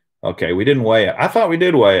 Okay, we didn't weigh it. I thought we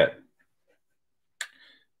did weigh it.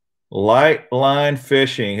 Light line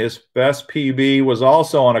fishing. His best PB was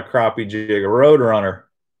also on a crappie jig, a Roadrunner,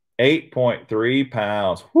 8.3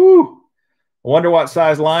 pounds. Whoo! I wonder what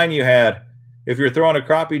size line you had. If you're throwing a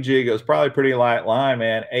crappie jig, it was probably pretty light line,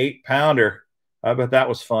 man. 8-pounder. I bet that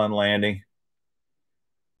was fun landing.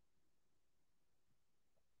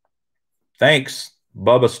 Thanks,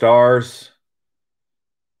 Bubba Stars.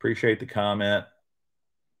 Appreciate the comment.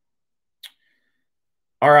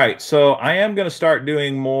 All right, so I am going to start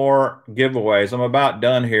doing more giveaways. I'm about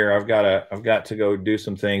done here. I've got to go do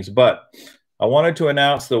some things, but I wanted to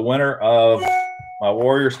announce the winner of my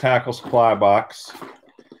Warriors Tackle Supply box.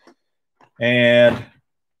 And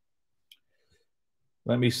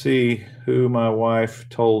let me see who my wife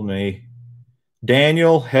told me.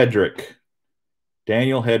 Daniel Hedrick.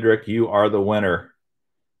 Daniel Hedrick, you are the winner.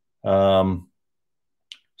 So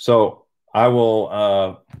I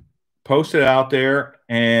will post it out there.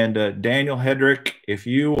 And Daniel Hedrick, if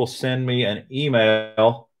you will send me an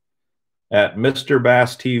email at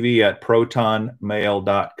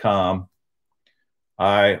mrbasstv@protonmail.com,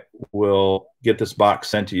 I will get this box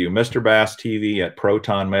sent to you.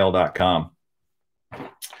 mrbasstv@protonmail.com.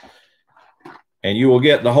 And you will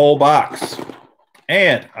get the whole box.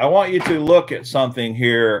 And I want you to look at something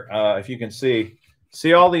here. If you can see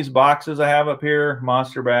all these boxes I have up here: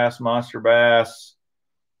 Monster Bass,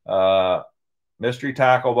 Mystery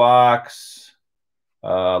Tackle Box,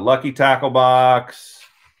 Lucky Tackle Box.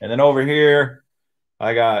 And then over here,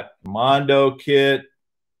 I got Mondo kit,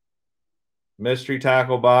 mystery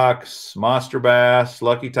tackle box, monster bass,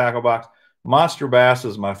 lucky tackle box. Monster bass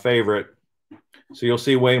is my favorite. So you'll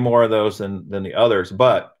see way more of those than the others.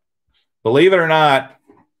 But believe it or not,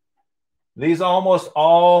 these almost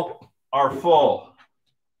all are full.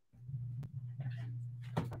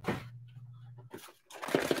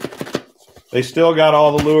 They still got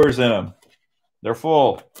all the lures in them. They're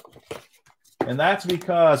full. And that's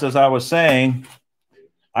because, as I was saying,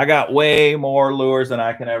 I got way more lures than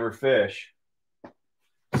I can ever fish.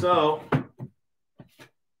 So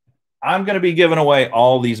I'm going to be giving away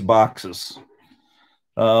all these boxes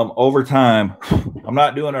over time. I'm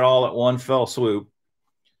not doing it all at one fell swoop,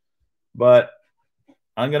 but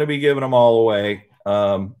I'm going to be giving them all away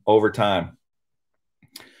over time.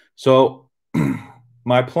 So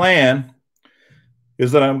my plan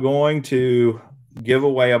is that I'm going to give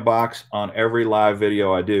away a box on every live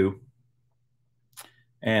video I do.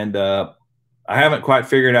 And I haven't quite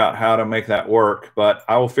figured out how to make that work, but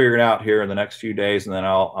I will figure it out here in the next few days, and then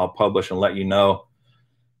I'll publish and let you know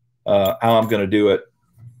how I'm going to do it.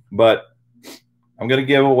 But I'm going to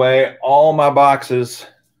give away all my boxes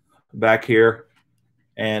back here.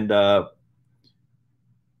 And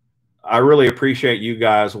I really appreciate you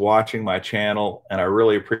guys watching my channel, and I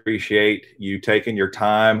really appreciate you taking your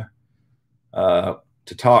time to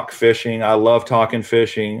talk fishing. I love talking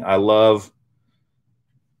fishing. I love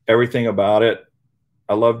everything about it.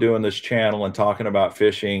 I love doing this channel and talking about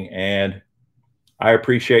fishing, and I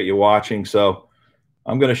appreciate you watching. So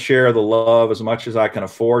I'm going to share the love as much as I can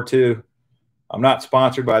afford to. I'm not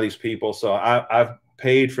sponsored by these people, so I've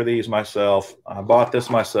paid for these myself. I bought this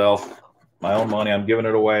myself, my own money. I'm giving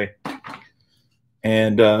it away.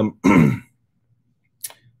 And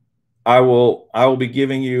I will be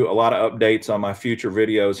giving you a lot of updates on my future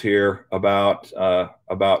videos here about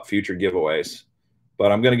future giveaways.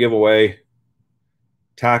 But I'm going to give away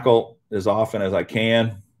tackle as often as I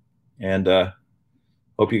can, and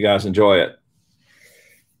hope you guys enjoy it.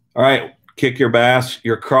 All right, kick your bass.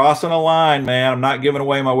 You're crossing a line, man. I'm not giving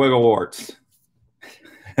away my wiggle warts.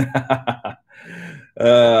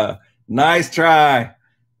 Nice try,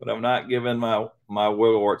 but I'm not giving my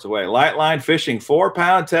wiggle warts away. Light line fishing,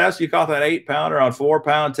 4-pound test. You caught that 8-pounder on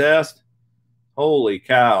 4-pound test? Holy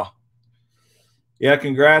cow. Yeah,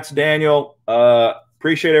 congrats, Daniel.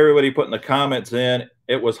 Appreciate everybody putting the comments in.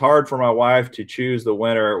 It was hard for my wife to choose the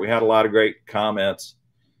winner. We had a lot of great comments.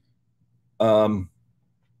 But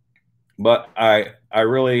I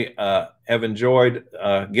really have enjoyed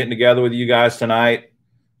getting together with you guys tonight.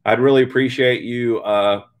 I'd really appreciate you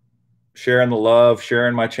sharing the love,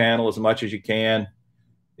 sharing my channel as much as you can.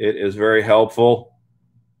 It is very helpful.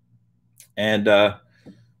 And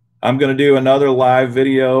I'm going to do another live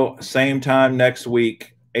video same time next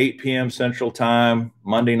week, 8 p.m. Central Time,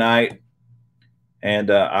 Monday night.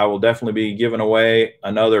 And I will definitely be giving away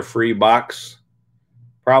another free box,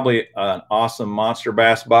 probably an awesome monster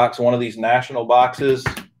bass box, one of these national boxes.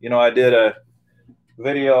 You know, I did a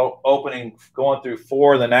video opening, going through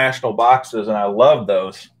 4 of the national boxes, and I love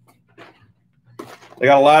those. They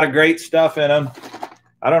got a lot of great stuff in them.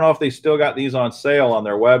 I don't know if they still got these on sale on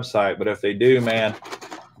their website, but if they do, man,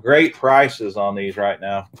 great prices on these right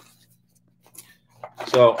now.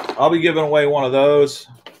 So I'll be giving away one of those,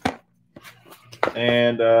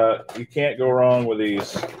 and you can't go wrong with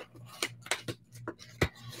these.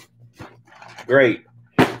 Great.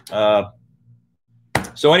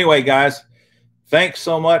 So anyway, guys, thanks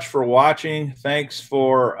so much for watching. Thanks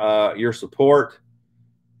for your support.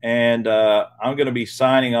 And I'm going to be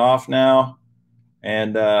signing off now.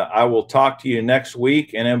 And I will talk to you next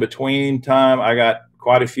week. And in between time, I got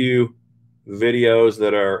quite a few videos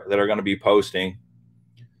that are going to be posting.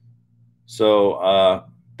 So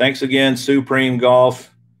thanks again, Supreme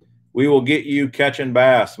Golf. We will get you catching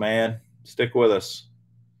bass, man. Stick with us.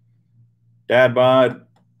 Dad Bod,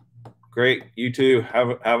 great. You too.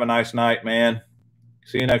 Have a nice night, man.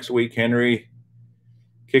 See you next week, Henry.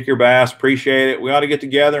 Kick your bass. Appreciate it. We ought to get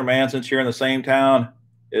together, man, since you're in the same town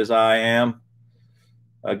as I am.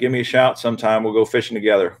 Give me a shout sometime. We'll go fishing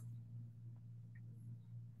together.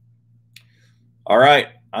 All right.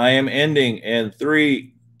 I am ending in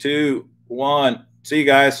 3, 2, 1. See you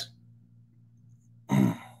guys.